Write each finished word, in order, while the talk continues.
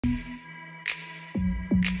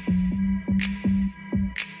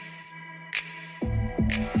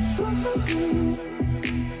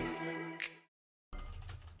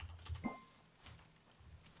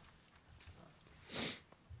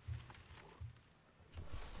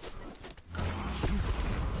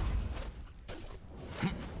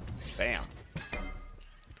Bam.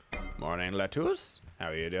 Morning, Lettuce. How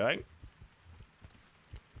are you doing?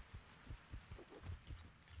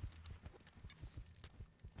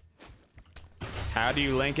 How do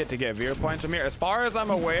you link it to get viewer points from here? As far as I'm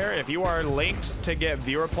aware, if you are linked to get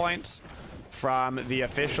viewer points from the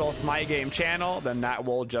official Smite Game channel, then that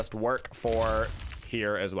will just work for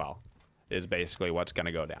here as well, is basically what's going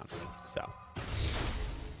to go down. So.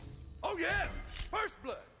 Oh, yeah. First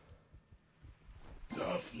blood.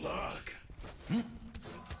 Tough luck.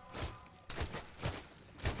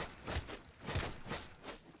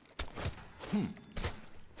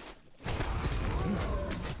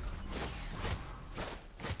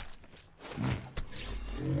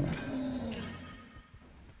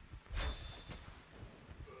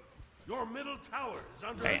 Your middle tower is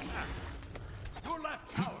under attack. Your left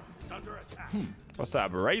tower is under attack. What's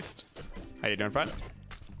up, Raced? How you doing, friend?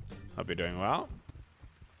 Hope you're doing well.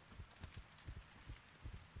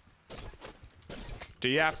 Do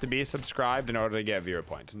you have to be subscribed in order to get viewer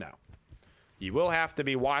points? No. You will have to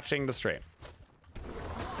be watching the stream.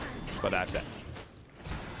 But that's it.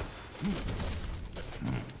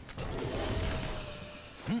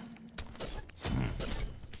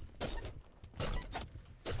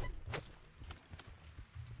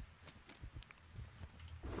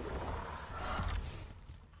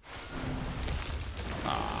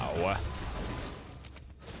 Oh.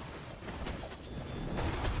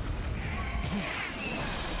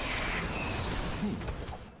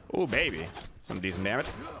 Ooh, baby. Some decent damage.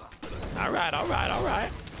 All right, all right, all right.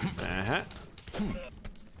 Uh-huh.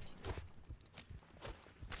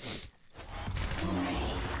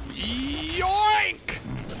 Yoink!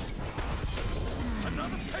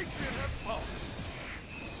 Another patriot has fallen.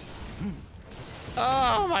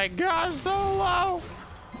 Oh my gosh, so low.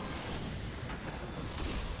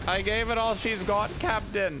 I gave it all she's got,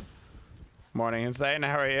 Captain. Morning, Insane.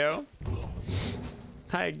 How are you?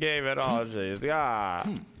 I gave it all she's got.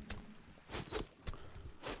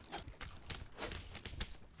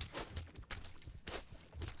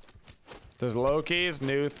 Does Loki's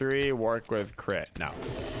new 3 work with crit? No.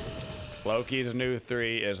 Loki's new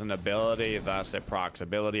 3 is an ability, thus it procs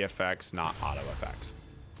ability effects, not auto effects.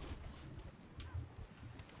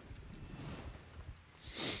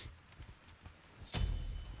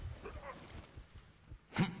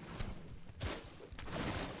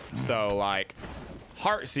 So, like,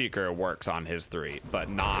 Heartseeker works on his 3, but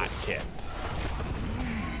not Kit's.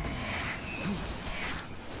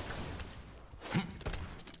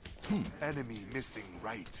 Enemy missing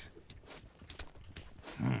right.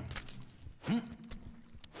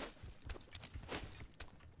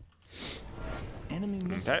 Enemy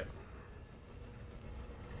missing. Okay.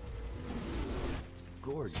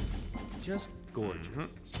 Gorgeous. Just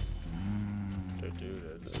gorgeous.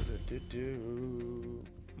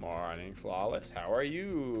 Morning, Flawless. How are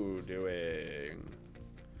you doing?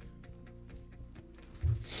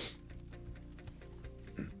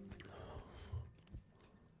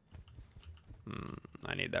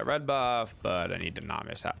 I need that red buff, but I need to not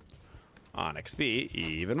miss out on XP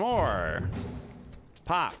even more.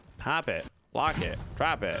 Pop it, lock it,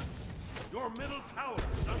 trap it. Your middle tower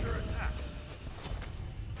is under attack.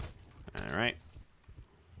 All right.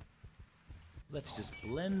 Let's just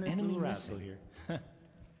blend this little rascal here. I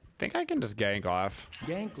think I can just gank off.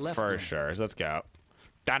 Gank left for lane. sure. So let's go.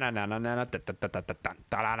 Time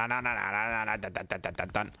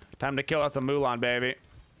to kill us a Mulan, baby.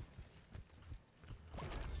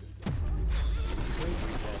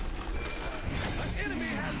 Enemy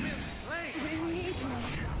has been slain.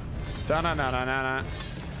 Da-na-na-na-na-na.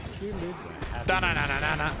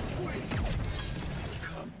 Da-na-na-na-na-na.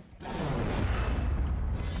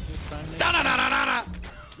 Da-na-na-na-na-na.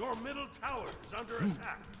 Your middle tower is under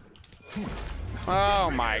attack.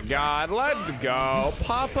 Oh my god, let's go.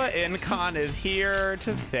 Papa Incon is here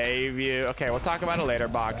to save you. Okay, we'll talk about it later,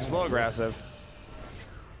 Box. It's a little aggressive.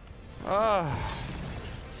 Oh.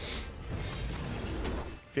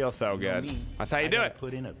 Feels so good. That's how you do it.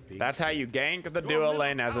 That's how you gank the dual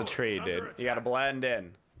lane as a tree, dude. You gotta blend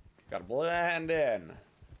in. Gotta blend in.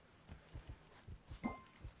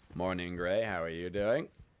 Morning, Gray. How are you doing?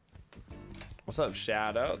 What's up,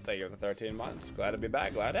 Shadow? Thank you for 13 months. Glad to be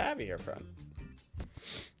back. Glad to have you here, friend.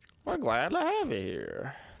 We're glad to have you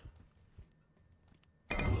here.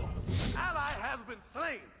 Ally has been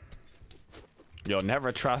slain. You'll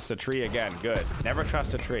never trust a tree again. Good. Never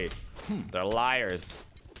trust a tree. They're liars.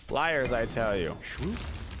 Liars, I tell you.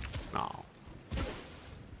 No.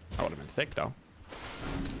 That would have been sick, though.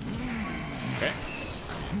 Okay.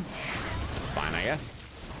 That's fine, I guess.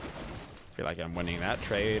 Feel like I'm winning that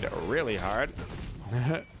trade really hard.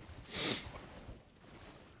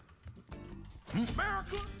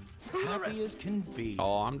 Happy as can be.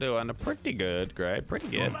 Oh, I'm doing pretty good, Gray. Pretty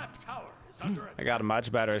good. I got a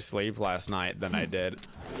much better sleep last night than I did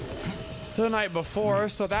the night before,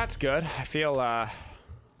 so that's good. I feel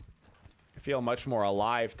much more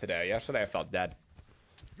alive today. Yesterday I felt dead.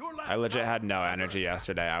 I legit had no energy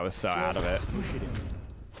yesterday. I was so out of it.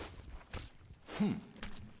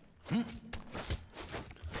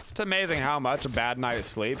 It's amazing how much a bad night's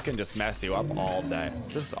sleep can just mess you up all day.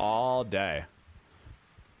 Just all day.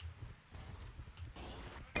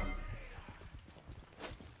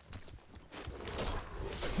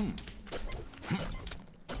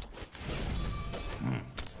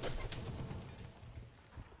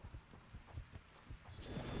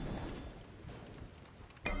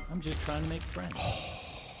 I'm just trying to make friends.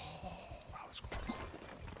 That was close.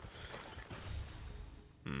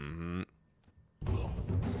 Mm-hmm.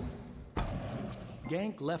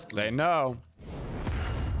 Gank left. They know.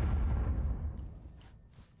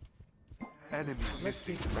 Enemy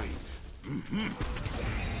missing right.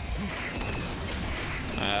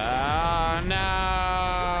 Oh, no.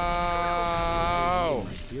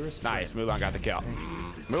 Nice. Mulan got the kill.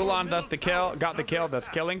 Mulan does the kill. Got the kill that's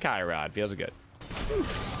killing Kyrod. Feels good.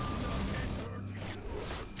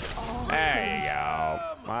 There you go.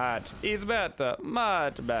 Much. He's better.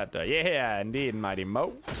 Much better. Yeah, indeed, Mighty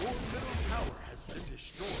Mo.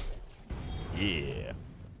 Yeah.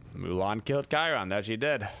 Mulan killed Chiron. That she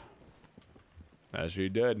did. That she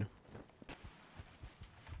did.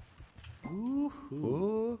 Woohoo.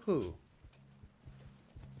 Woohoo.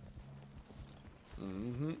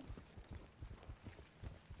 Mm-hmm.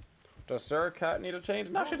 Does Sir Cat need a change?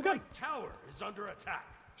 No, she's good. Tower is under attack.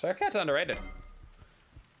 Sir Cat's underrated.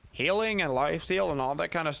 Healing and lifesteal and all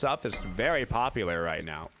that kind of stuff is very popular right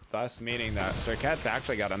now. Thus meaning that Sir Cat's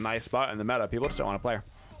actually got a nice spot in the meta. People just don't want to play her.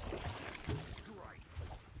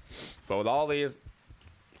 But with all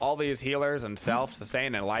these healers and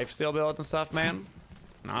self-sustain and lifesteal builds and stuff, man,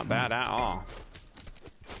 not bad at all.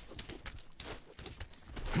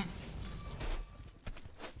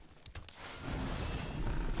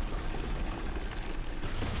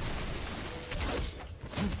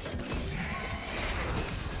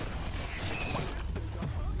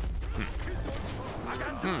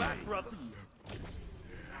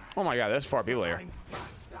 Oh my god, there's 4 people here.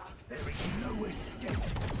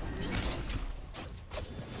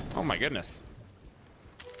 Oh my goodness.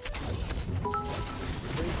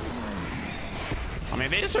 I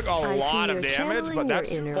mean, they just took a lot of damage, but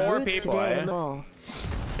that's 4 people, eh?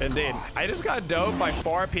 Indeed. I just got doped by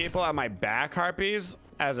 4 people at my back harpies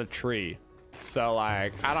as a tree. So,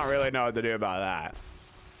 like, I don't really know what to do about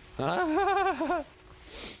that.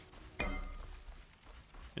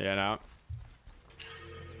 You know?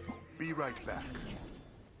 Be right back.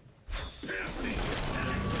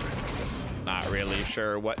 Not really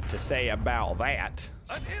sure what to say about that.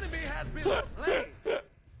 An enemy has been slain.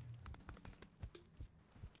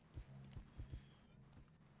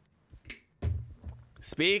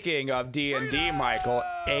 Speaking of D&D, Michael,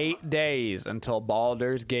 8 days until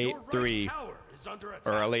Baldur's Gate 3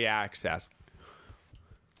 early access.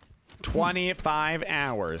 25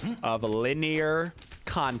 hours of linear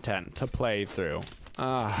content to play through. In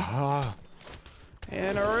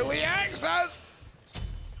early access.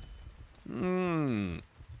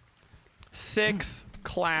 6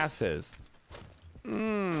 classes.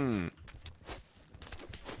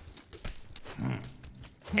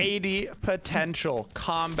 80 potential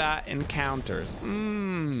combat encounters.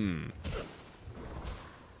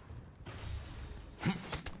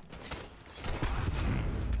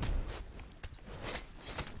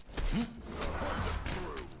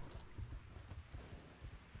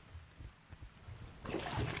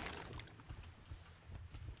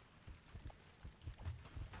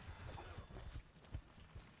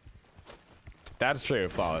 That's true,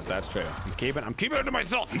 Flawless. That's true. I'm keeping it to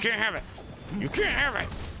myself. You can't have it. You can't have it.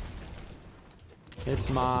 It's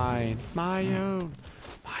mine. My own.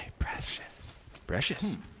 My precious.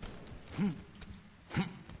 Precious.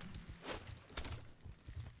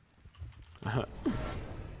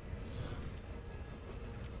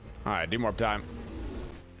 Alright, do more time.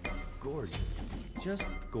 Gorgeous. Just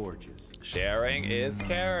gorgeous. Sharing is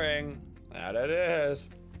caring. That it is.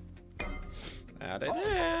 That it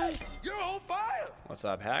is. You're on fire. What's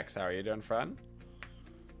up, Hex? How are you doing, friend?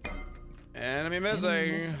 Enemy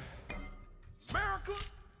missing. America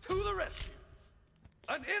to the rescue.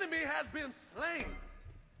 An enemy has been slain.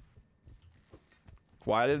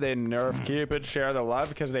 Why did they nerf Cupid Share the Love?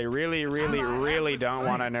 Because they really, really, really don't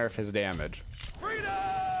want to nerf his damage. Freedom!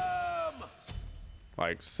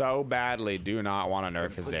 Like, so badly do not want to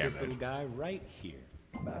nerf his Put damage. this little guy right here.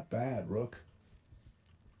 Not bad, Rook.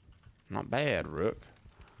 Not bad, Rook.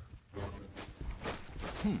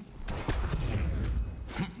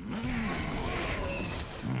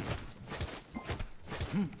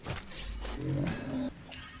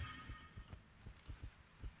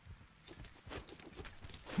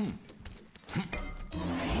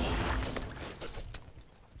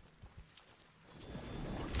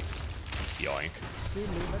 Yoink.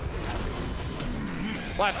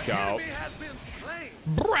 Let's go. Enemy has been slain.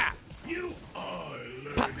 Brap! You are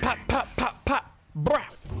Pop, pop, pop, pop, pop.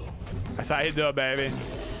 Brap! That's how you do it, baby.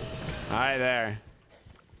 All right, there.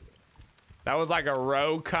 That was like a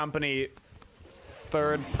Rogue Company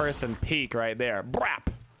third-person peek right there. Brap!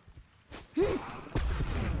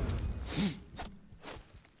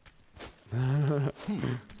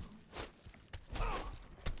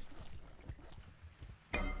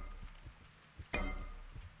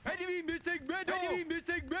 enemy missing middle. Enemy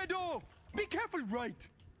missing middle. Be careful, right?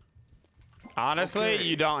 Honestly, Okay.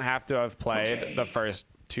 you don't have to have played the first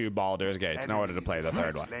two Baldur's Gates in order to play the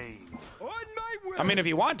third one. On my way. I mean, if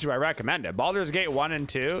you want to, I recommend it. Baldur's Gate 1 and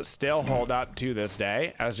 2 still hold up to this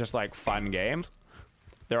day as just like fun games.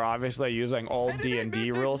 They're obviously using old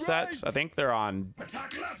D&D rule sets. I think they're on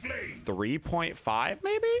 3.5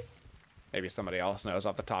 maybe? Maybe somebody else knows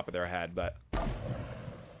off the top of their head, but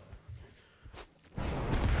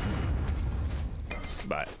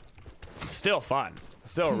still fun.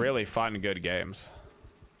 Still really fun, good games.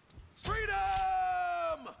 Freedom!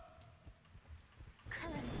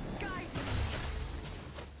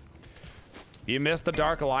 You missed the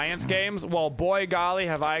Dark Alliance games? Well, boy golly,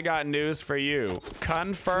 have I got news for you.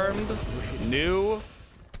 Confirmed new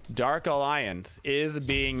Dark Alliance is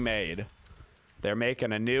being made. They're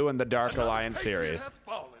making a new in the Dark Alliance series.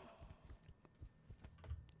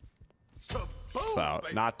 So,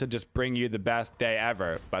 not to just bring you the best day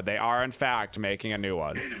ever, but they are in fact making a new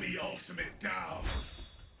one. Enemy ultimate down.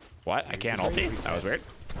 What? I can't ulti? That was weird.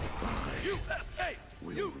 USA!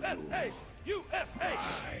 USA! USA!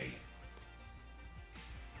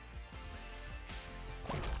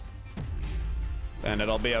 And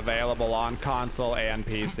it'll be available on console and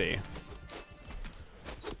PC.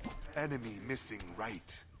 Enemy missing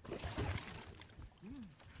right.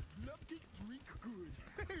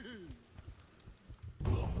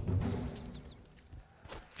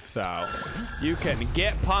 So, you can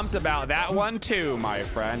get pumped about that one too, my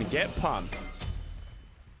friend. Get pumped.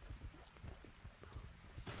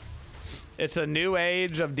 It's a new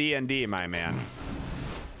age of D&D, my man.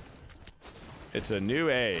 It's a new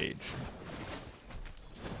age.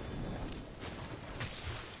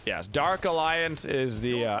 Yes, Dark Alliance is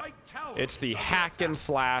the it's the hack and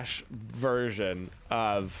slash version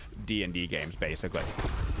of D&D games, basically.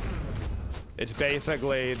 It's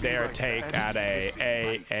basically their take at a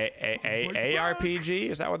ARPG.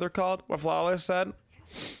 Is that what they're called? What Flawless said?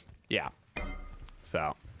 Yeah.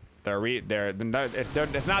 So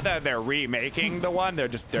it's not that they're remaking the one. They're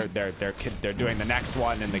just they're doing the next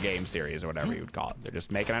one in the game series or whatever you would call it. They're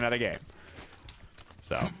just making another game.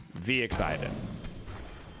 So V excited.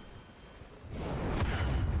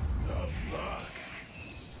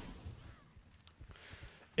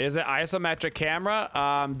 Is it isometric camera?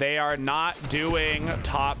 They are not doing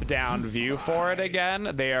top-down view for it again.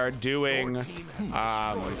 They are doing,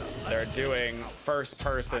 they're doing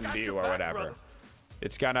first-person view or whatever.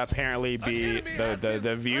 It's gonna apparently be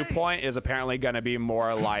the viewpoint is apparently gonna be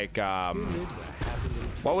more like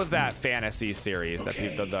what was that fantasy series that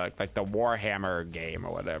people like the Warhammer game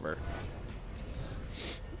or whatever.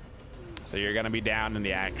 So you're gonna be down in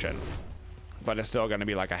the action, but it's still gonna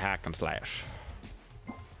be like a hack and slash.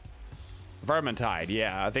 Vermintide,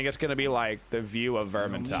 yeah. I think it's gonna be like the view of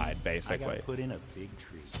Vermintide, basically. I got put in a big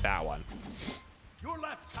tree. That one. Your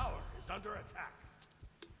left tower is under attack.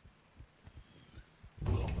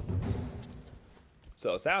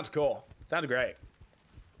 So sounds cool. Sounds great.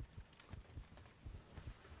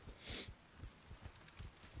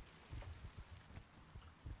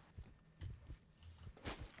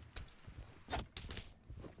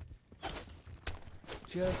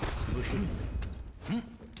 Just smush it in.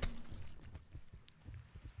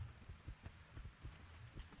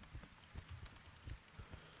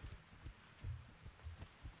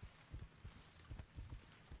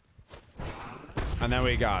 And then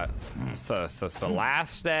we got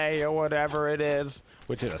last day or whatever it is,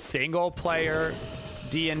 which is a single player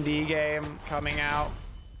D&D game coming out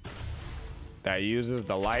that uses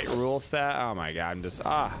the light rule set. Oh my god, I'm just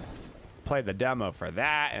played the demo for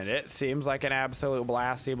that, and it seems like an absolute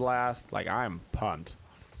blasty blast. Like, I'm pumped.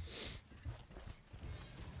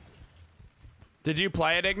 Did you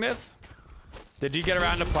play it, Ignis? Did you get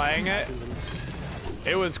around to playing it?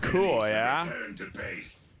 It was cool, yeah?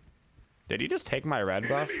 Did he just take my red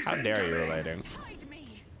buff? How dare you, relating?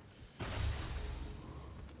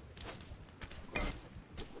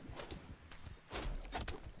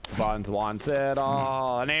 Buns wants it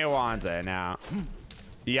all, and he wants it now.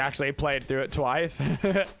 You actually played through it twice?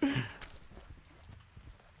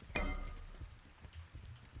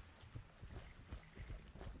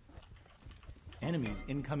 Enemies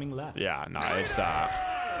incoming left. Yeah, no,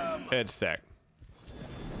 it's sick.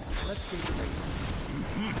 Let's go.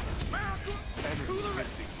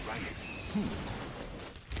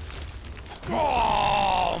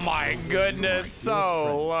 Oh my goodness,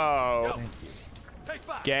 so low.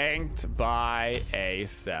 Ganked by a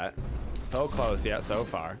set. So close yet so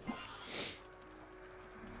far.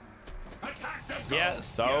 Yet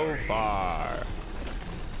so far.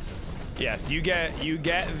 Yes, you get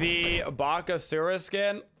the Bakasura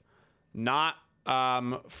skin, not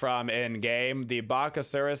from in-game. The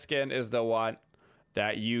Bakasura skin is the one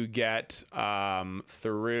that you get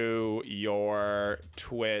through your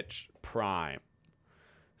Twitch Prime.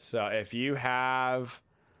 So if you have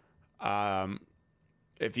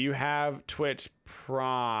Twitch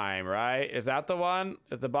Prime, right? Is that the one?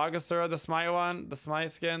 Is the Bakasura the Smite one? The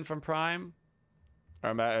Smite skin from Prime?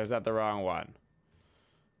 Or is that the wrong one?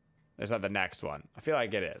 Is that the next one? I feel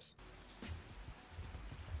like it is. I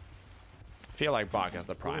feel like Bak is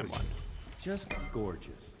the Prime one. Just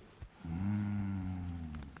gorgeous.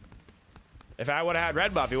 If I would have had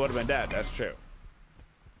red buff, he would have been dead. That's true.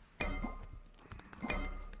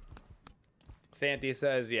 Santi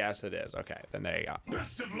says yes, it is. Okay, then there you go.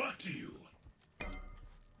 Best of luck to you.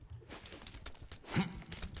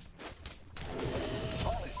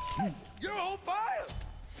 You're on fire.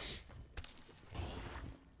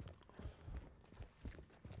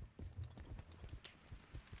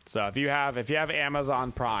 So if you have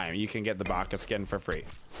Amazon Prime, you can get the Baka skin for free.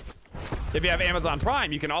 If you have Amazon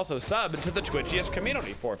Prime, you can also sub to the Twitchiest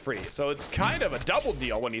community for free. So it's kind of a double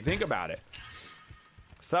deal when you think about it.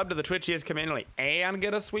 Sub to the Twitchiest community and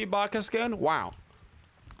get a sweet Baka skin? Wow.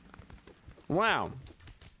 Wow.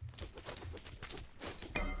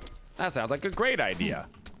 That sounds like a great idea.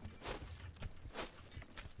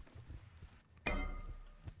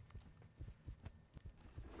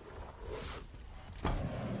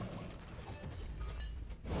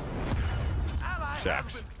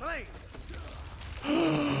 Checks.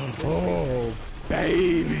 Oh,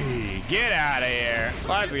 baby. Get out of here.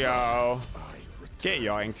 Let's go. Get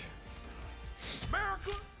yoinked.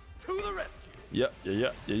 America to the rescue. Yeah.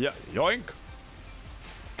 Yoink.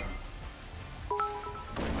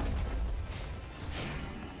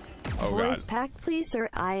 Oh, God. Voice pack, please, sir.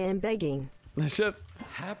 I am begging. It's just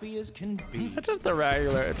Happy as can be. It's just the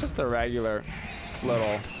regular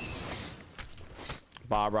little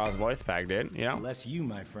Bob Ross voice pack, dude. You know? Bless you,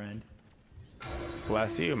 my friend.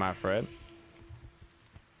 Bless you, my friend.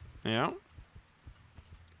 You know?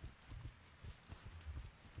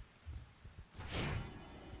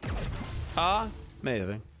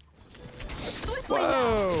 Amazing.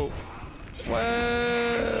 Whoa!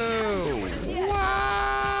 Whoa! Wow!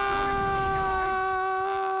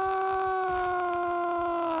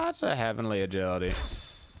 That's a heavenly agility.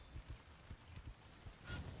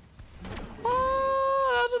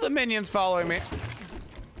 Oh, those are the minions following me.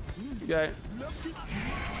 Okay.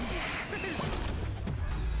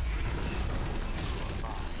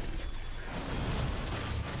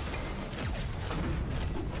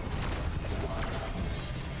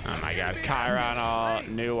 Oh my God, Chiron all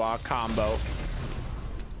new combo.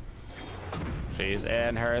 She's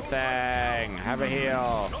in her thing. Have a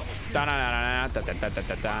heal.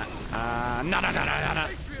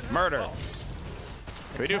 Murder.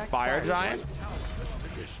 Can we do Fire Giant?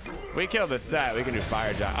 We killed the set. We can do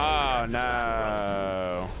Fire Giant. Oh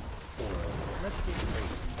no.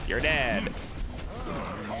 You're dead.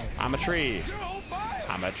 I'm a tree.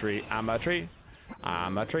 I'm a tree. I'm a tree.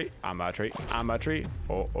 I'm a tree. I'm a tree. I'm a tree.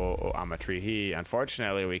 Oh, I'm a tree.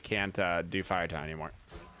 Unfortunately, we can't do Fire Time anymore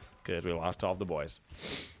because we lost all of the boys.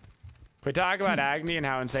 Can we talk about Agni and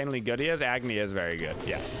how insanely good he is? Agni is very good.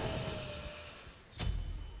 Yes.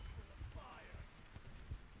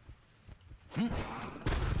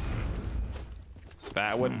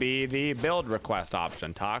 That would be the build request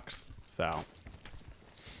option, Tox. So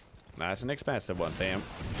that's an expensive one, fam.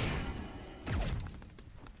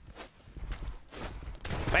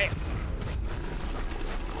 Bam.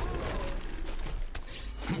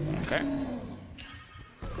 Okay.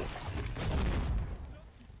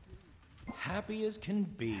 Happy as can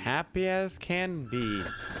be. Happy as can be.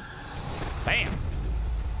 Bam.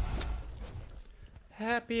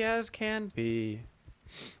 Happy as can be.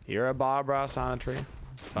 You're a Bob Ross on a tree.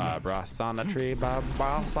 Bob Ross on a tree. Bob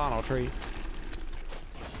Ross on a tree.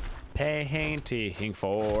 Painting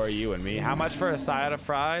for you and me. How much for a side of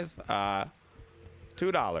fries?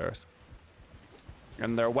 $2.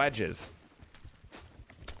 And they're wedges.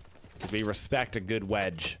 We respect a good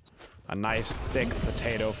wedge. A nice thick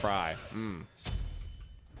potato fry. Mmm.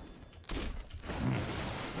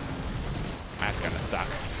 That's gonna suck.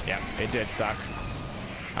 Yep, it did suck.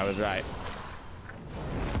 I was right.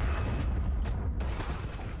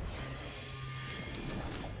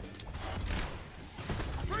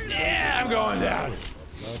 Yeah, I'm going down.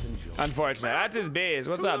 Unfortunately, that's his base.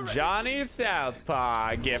 What's up, Johnny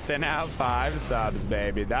Southpaw? Gifting out 5 subs,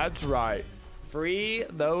 baby. That's right. Free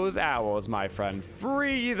those owls, my friend.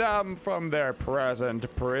 Free them from their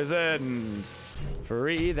present prisons.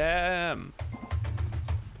 Free them.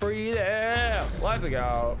 Free them. Let's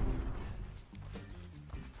go.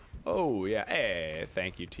 Oh, yeah. Hey,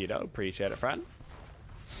 thank you, Tito. Appreciate it, friend.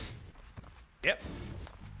 Yep.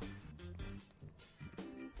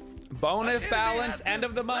 Bonus balance, end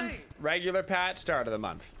of the month. Regular patch, start of the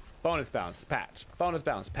month. Bonus balance, patch. Bonus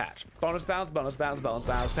balance, patch. Bonus balance, bonus balance, bonus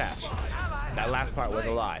balance, patch. That last part was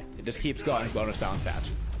a lie. It just keeps going, bonus balance, patch.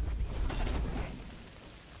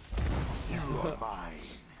 You are mine.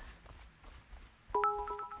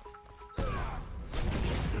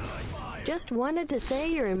 Just wanted to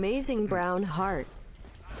say your amazing brown heart.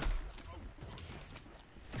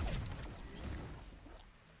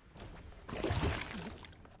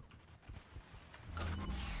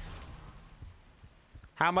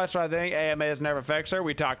 How much do I think AMAs never affects her?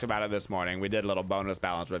 We talked about it this morning. We did a little bonus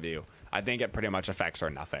balance review. I think it pretty much affects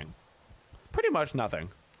her nothing. Pretty much nothing.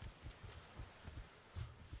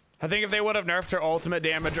 I think if they would have nerfed her ultimate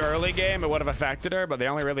damage early game, it would have affected her, but they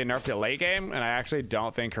only really nerfed it late game, and I actually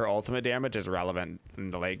don't think her ultimate damage is relevant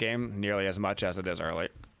in the late game nearly as much as it is early.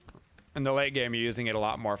 In the late game, you're using it a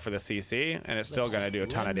lot more for the CC, and it's still going to do a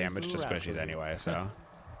ton of damage to squishies anyway, so...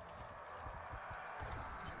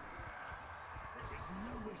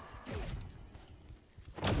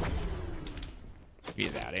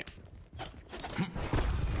 He's at it.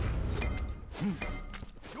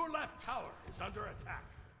 Your left tower is under attack.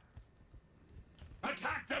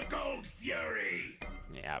 Attack the Gold Fury!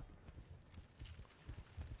 Yep.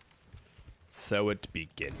 So it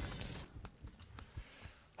begins.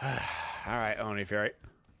 Alright, Oni Fury.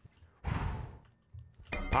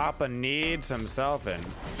 Papa needs himself an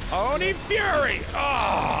Oni Fury!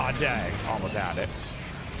 Oh, dang. Almost had it.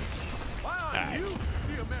 Alright.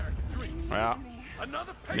 Well,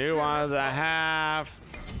 new ones I have.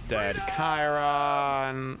 Dead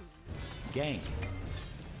Chiron. Gang.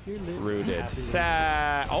 Rooted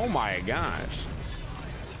Sat. Oh my gosh.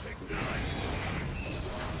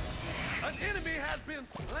 An enemy has been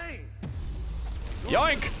slain.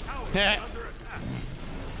 Yoink!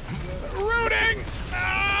 Rooting!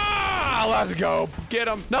 Ah, let's go. Get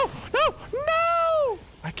him. No, no, no!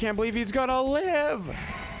 I can't believe he's gonna live.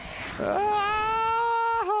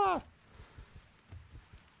 Ah.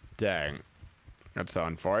 Dang. That's so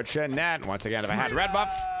unfortunate. Once again, if I had red buff.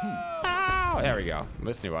 Oh, there we go.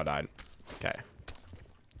 This knew I died. Okay.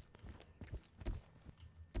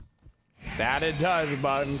 That it does,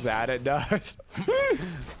 Buttons. That it does.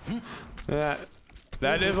 That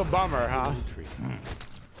is a bummer, huh?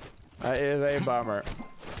 That is a bummer.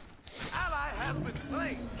 Ally has been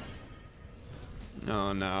slain.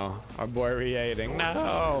 Oh no. Our boy re-aiding.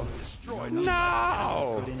 No.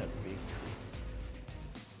 No.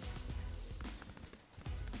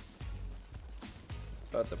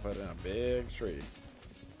 About to put in a big tree.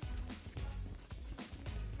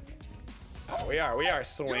 Oh, we are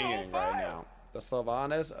swinging right now. The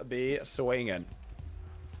Sylvanus be swinging.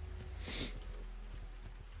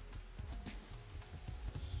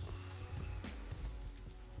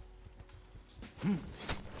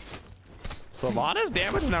 Sylvanus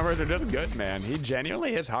damage numbers are just good, man. He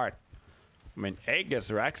genuinely is hard. I mean,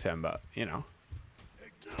 Aegis wrecks him, but you know.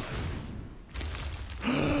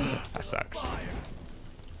 That sucks.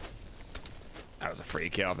 That was a free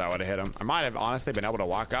kill if that would have hit him. I might have honestly been able to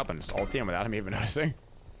walk up and just ult him without him even noticing.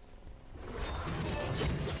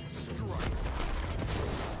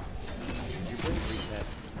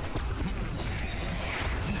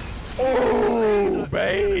 Oh,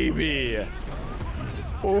 baby.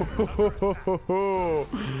 Oh,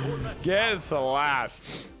 get slapped.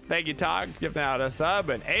 Thank you, Togs, giving out a sub,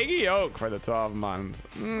 and Eggy Oak for the 12 months.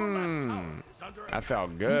 That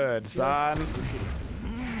felt good, son.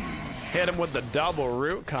 Hit him with the double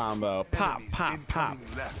root combo. Pop, Enemies pop, pop.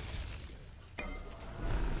 incoming left.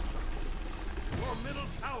 Your middle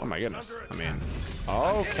tower Oh my is goodness. under I attack. mean,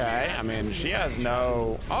 okay. I mean, she has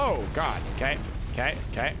no. Oh God. Okay. Okay.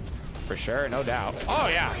 Okay. For sure, no doubt. Oh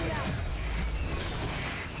yeah.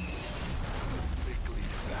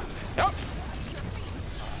 Oh.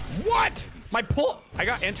 What? My pull. I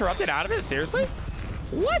got interrupted out of it. Seriously?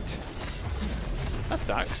 What? That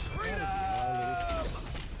sucks.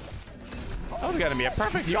 That was gonna be a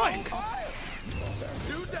perfect yoink.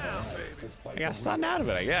 Two down, baby. I got stunned out of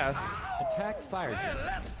it, I guess. Attack fire gem.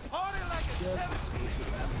 Let's party like it's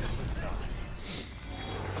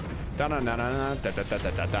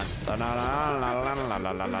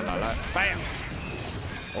Bam!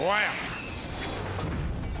 Wow!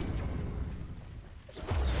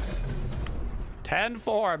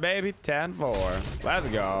 10-4, baby. 10-4. Let's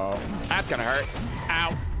go. That's gonna hurt.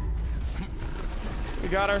 Ow. We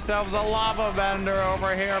got ourselves a lava bender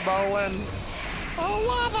over here, Bowen. A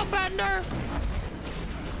lava bender.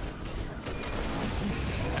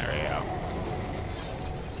 There we go.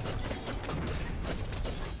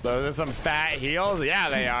 Those are some fat heals? Yeah,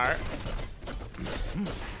 they are.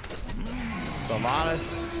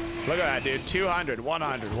 Sylvanus. Look at that, dude. 200,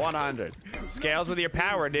 100, 100. Scales with your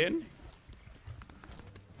power, dude.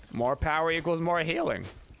 More power equals more healing.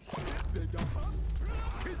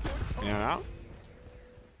 You know?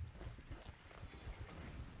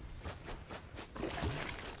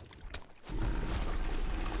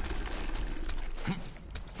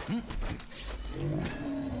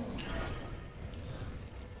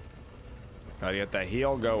 Gotta get that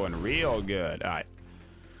heal going real good. All right.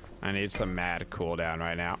 I need some mad cooldown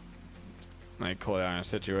right now. My cooldown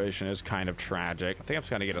situation is kind of tragic. I think I'm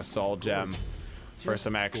just gonna get a soul gem for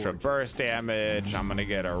some extra burst damage. I'm gonna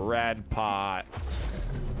get a red pot.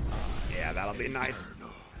 Yeah, that'll be nice.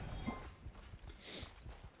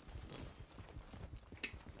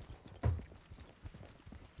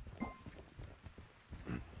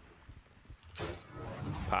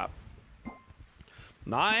 Pop.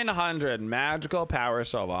 900 magical power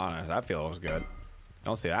Sylvanus. That feels good.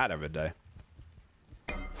 Don't see that every day.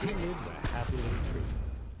 He lives a happy little truth.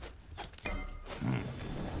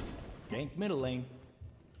 Gank middle lane.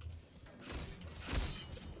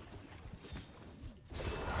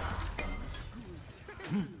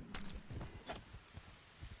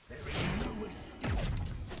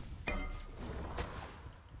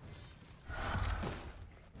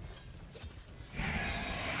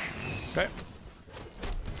 Okay.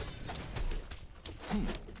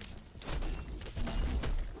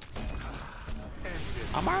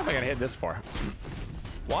 How am I gonna hit this for?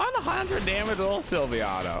 100 damage, little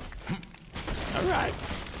Sylviano. All right.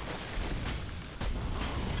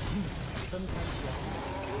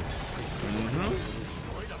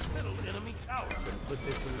 destroyed a middle enemy tower. Put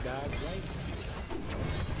this little guy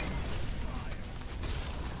right.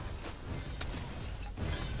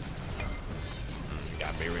 You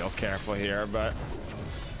gotta be real careful here, but.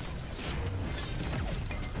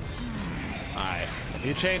 Alright. If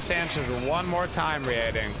you change Sanchez one more time,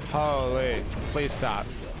 Reading. Holy. Please stop.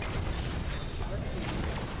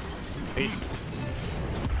 Peace.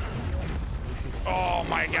 Oh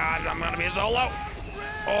my god, I'm gonna be so low.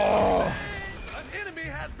 Oh. An enemy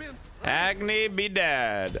has been slain. Agni be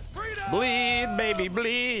dead. Bleed, baby,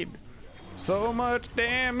 bleed. So much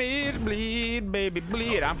damage, bleed, baby,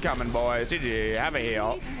 bleed. I'm coming, boys. GG. Have a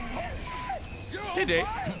heal. GG.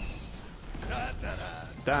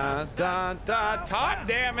 Dun, dun, dun. Top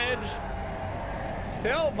damage.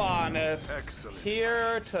 Sylvanus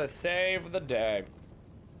here to save the day.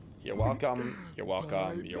 You're welcome. You're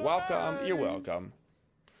welcome. You're welcome. You're welcome.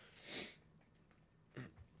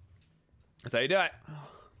 That's how you do it.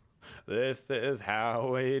 This is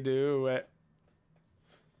how we do it.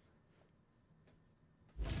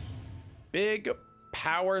 Big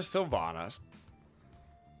power Sylvanus.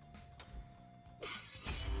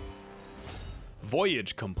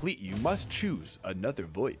 Voyage complete. You must choose another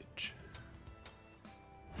voyage.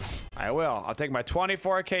 I will. I'll take my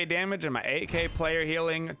 24k damage and my 8k player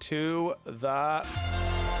healing to the